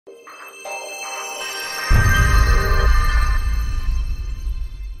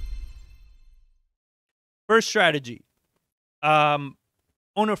First strategy,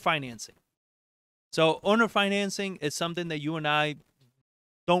 owner financing. So owner financing is something that you and I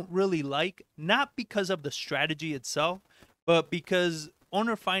don't really like, not because of the strategy itself, but because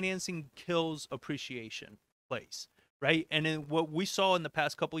owner financing kills appreciation plays, right? And then what we saw in the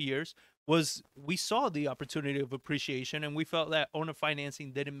past couple of years was we saw the opportunity of appreciation, and we felt that owner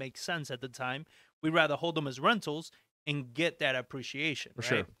financing didn't make sense at the time. We'd rather hold them as rentals and get that appreciation, For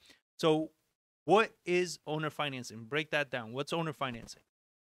right? sure. So what is owner financing? Break that down. What's owner financing?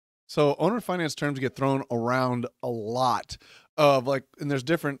 So owner finance terms get thrown around a lot of like, and there's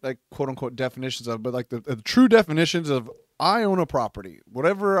different like quote unquote definitions of, but like the true definitions of I own a property,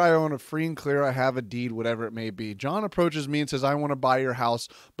 whatever I own, a free and clear, I have a deed, whatever it may be. John approaches me and says, I want to buy your house,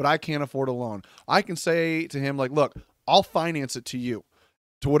 but I can't afford a loan. I can say to him like, look, I'll finance it to you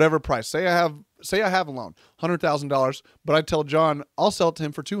to whatever price. Say I have a loan, $100,000, but I tell John I'll sell it to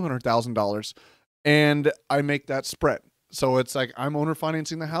him for $200,000, and I make that spread. So it's like I'm owner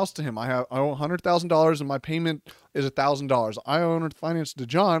financing the house to him. I owe $100,000 and my payment is $1,000. I owner finance to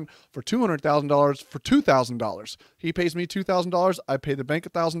John for $200,000 for $2,000. He pays me $2,000. I pay the bank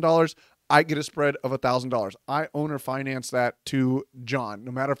 $1,000. I get a spread of $1,000. I owner finance that to John,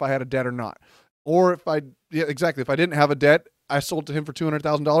 no matter if I had a debt or not. Or if if I didn't have a debt, I sold to him for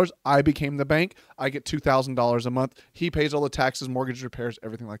 $200,000. I became the bank. I get $2,000 a month. He pays all the taxes, mortgage repairs,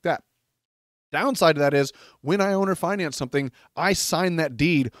 everything like that. Downside to that is when I owner finance something, I sign that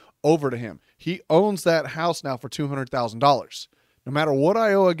deed over to him. He owns that house now for $200,000. No matter what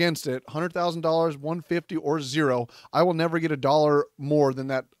I owe against it, $100,000, $150,000 or zero, I will never get a dollar more than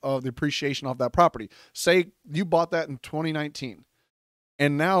that of the appreciation off that property. Say you bought that in 2019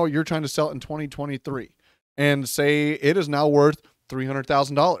 and now you're trying to sell it in 2023 and say it is now worth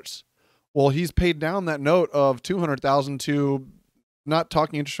 $300,000. Well, he's paid down that note of $200,000 to, not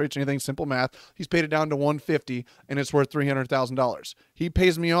talking interest rates or anything, simple math. He's paid it down to $150 and it's worth $300,000. He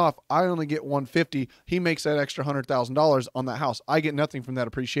pays me off. I only get $150. He makes that extra $100,000 on that house. I get nothing from that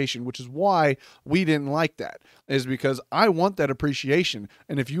appreciation, which is why we didn't like that, is because I want that appreciation.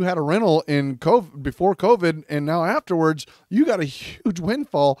 And if you had a rental in COVID, before COVID and now afterwards, you got a huge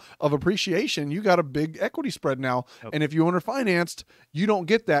windfall of appreciation. You got a big equity spread now. Yep. And if you owner financed, you don't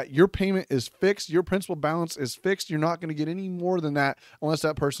get that. Your payment is fixed. Your principal balance is fixed. You're not going to get any more than that unless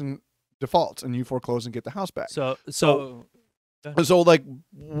that person defaults and you foreclose and get the house back. So like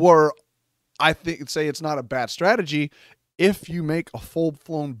where I think say it's not a bad strategy if you make a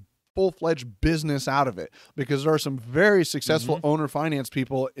full-fledged business out of it, because there are some very successful owner finance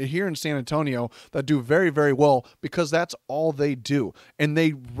people here in San Antonio that do very, very well because that's all they do. And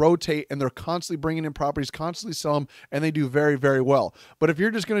they rotate and they're constantly bringing in properties, constantly sell them, and they do very, very well. But if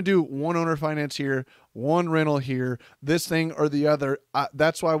you're just going to do one owner finance here, one rental here, this thing or the other,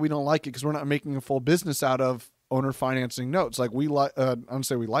 that's why we don't like it, because we're not making a full business out of owner financing notes. Like we like, I don't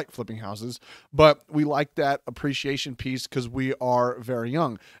say we like flipping houses, but we like that appreciation piece because we are very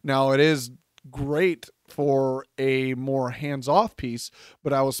young. Now it is great for a more hands-off piece,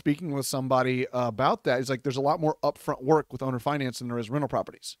 but I was speaking with somebody about that. It's like there's a lot more upfront work with owner finance than there is rental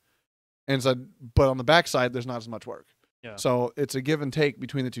properties. And so, but on the backside, there's not as much work. Yeah. So it's a give and take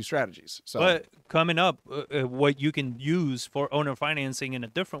between the two strategies. So, but coming up, what you can use for owner financing in a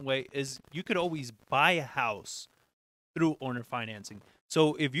different way is you could always buy a house through owner financing.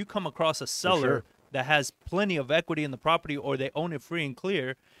 So if you come across a seller that has plenty of equity in the property, or they own it free and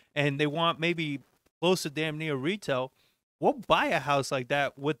clear, and they want maybe close to damn near retail, we'll buy a house like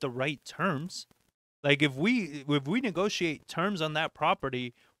that with the right terms. Like if we negotiate terms on that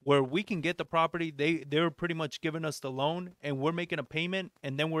property where we can get the property, they're pretty much giving us the loan and we're making a payment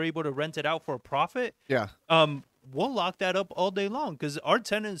and then we're able to rent it out for a profit. yeah. We'll lock that up all day long because our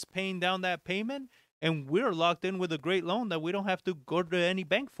tenant is paying down that payment and we're locked in with a great loan that we don't have to go to any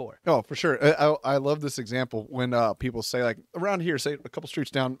bank for. Oh, for sure. I love this example when people say, like, around here, say a couple streets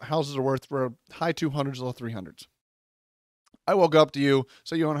down, houses are worth for high 200s, low 300s. I woke up to you,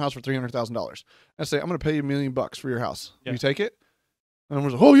 say you own a house for $300,000. I say, I'm going to pay you $1 million for your house. Yeah. You take it? And I'm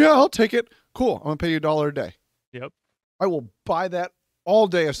like, oh yeah, I'll take it. Cool. I'm going to pay you $1 a day. Yep. I will buy that all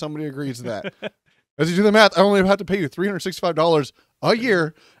day if somebody agrees to that. As you do the math, I only have to pay you $365 a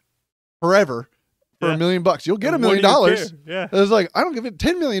year forever for $1 million. You'll get $1 million. Yeah. It's like, I don't give it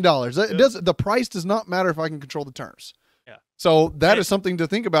 $10 million. It does. The price does not matter if I can control the terms. Yeah. So that is something to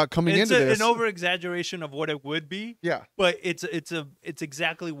think about coming into this. It's an over exaggeration of what it would be. Yeah. But it's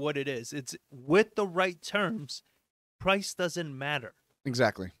exactly what it is. It's with the right terms, price doesn't matter.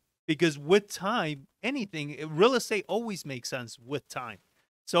 Exactly. Because with time, real estate always makes sense with time.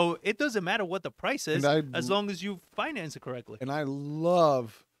 So it doesn't matter what the price is as long as you finance it correctly. And I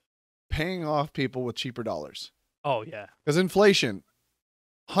love paying off people with cheaper dollars. Oh yeah. Because inflation,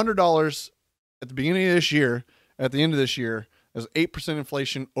 $100 at the beginning of this year, at the end of this year, is 8%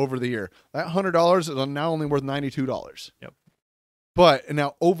 inflation over the year. That $100 is now only worth $92. Yep. But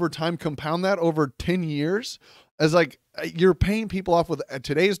now over time, compound that over 10 years, as like you're paying people off with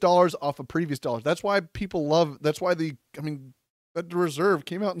today's dollars off of previous dollars. That's why people love. That's why the Reserve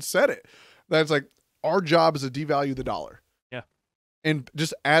came out and said it. That's like our job is to devalue the dollar. Yeah. And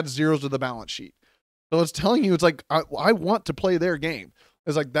just add zeros to the balance sheet. So it's telling you, it's like I want to play their game.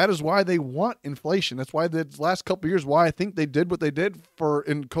 It's like that is why they want inflation. That's why the last couple of years, why I think they did what they did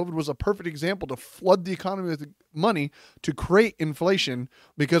and COVID was a perfect example to flood the economy with money to create inflation,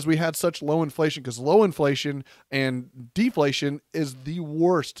 because we had such low inflation. Because low inflation and deflation is the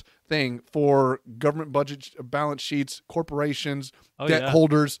worst thing for government budgets, balance sheets, corporations, debt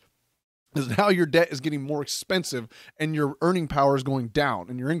holders. Is now your debt is getting more expensive and your earning power is going down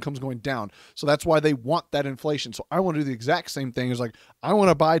and your income's going down. So that's why they want that inflation. So I want to do the exact same thing. It's like I want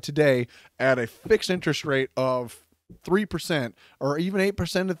to buy today at a fixed interest rate of 3% or even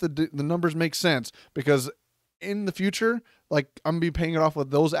 8% if the numbers make sense, because in the future, like I'm going to be paying it off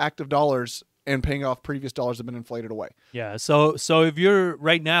with those active dollars and paying off previous dollars that have been inflated away. Yeah. So if you're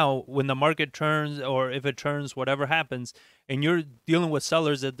right now, when the market turns, or if it turns, whatever happens, and you're dealing with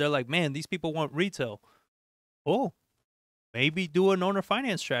sellers that they're like, man, these people want retail. Oh, maybe do an owner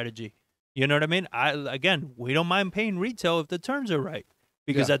finance strategy. You know what I mean? Again, we don't mind paying retail if the terms are right,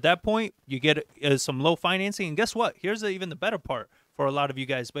 because at that point you get some low financing. And guess what? Here's even the better part for a lot of you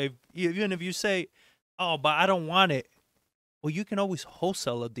guys. But even if you say, oh, but I don't want it. Well, you can always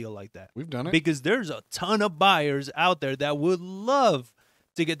wholesale a deal like that. We've done it. Because there's a ton of buyers out there that would love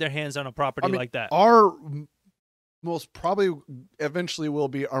to get their hands on a property like that. Our most probably eventually will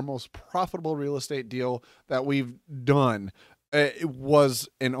be our most profitable real estate deal that we've done. It was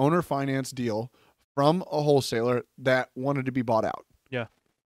an owner finance deal from a wholesaler that wanted to be bought out. Yeah.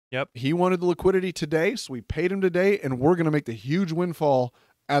 Yep. He wanted the liquidity today, so we paid him today, and we're going to make the huge windfall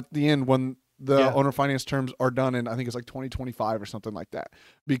at the end when the owner finance terms are done in, I think it's like 2025 or something like that,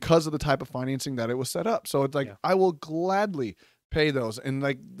 because of the type of financing that it was set up. So it's like, I will gladly pay those. And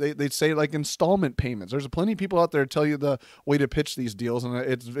like they say like installment payments. There's plenty of people out there tell you the way to pitch these deals. And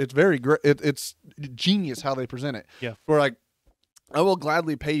it's very great. It's genius how they present it. Yeah. For like, I will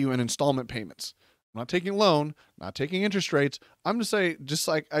gladly pay you in installment payments. I'm not taking loan, not taking interest rates. I'm just saying, just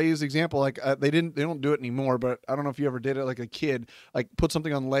like I use the example, like they don't do it anymore, but I don't know if you ever did it like a kid, like put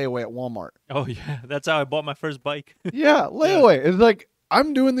something on layaway at Walmart. Oh yeah. That's how I bought my first bike. Yeah. Layaway. It's like,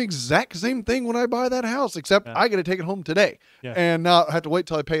 I'm doing the exact same thing when I buy that house, except I got to take it home today and not have to wait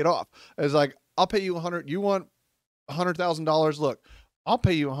till I pay it off. It's like, I'll pay you $100. You want $100,000? Look, I'll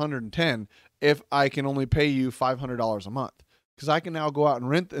pay you $110 if I can only pay you $500 a month. Because I can now go out and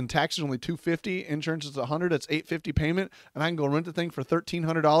rent, and taxes are only $250, insurance is $100, that's $850 payment, and I can go rent the thing for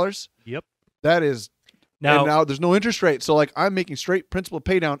 $1,300. Yep. That is now there's no interest rate, so like I'm making straight principal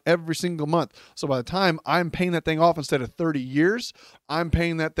pay down every single month. So by the time I'm paying that thing off, instead of 30 years, I'm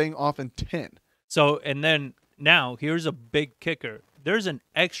paying that thing off in 10. So and then now here's a big kicker. There's an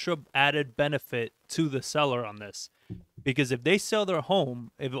extra added benefit to the seller on this. Because if they sell their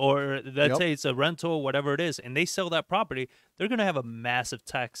home, or let's say it's a rental, whatever it is, and they sell that property, they're going to have a massive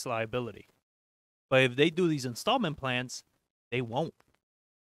tax liability. But if they do these installment plans, they won't.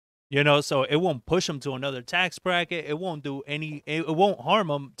 You know, so it won't push them to another tax bracket. It won't do it won't harm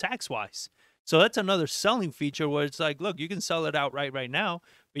them tax-wise. So that's another selling feature where it's like, look, you can sell it outright right now,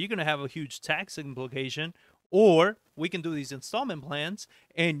 but you're going to have a huge tax implication. Or we can do these installment plans,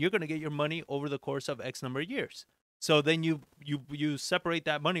 and you're going to get your money over the course of X number of years. So then you separate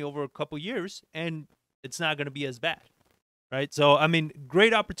that money over a couple years, and it's not going to be as bad, right? So, I mean,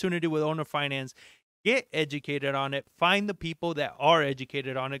 great opportunity with owner finance. Get educated on it. Find the people that are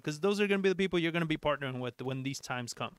educated on it, because those are going to be the people you're going to be partnering with when these times come.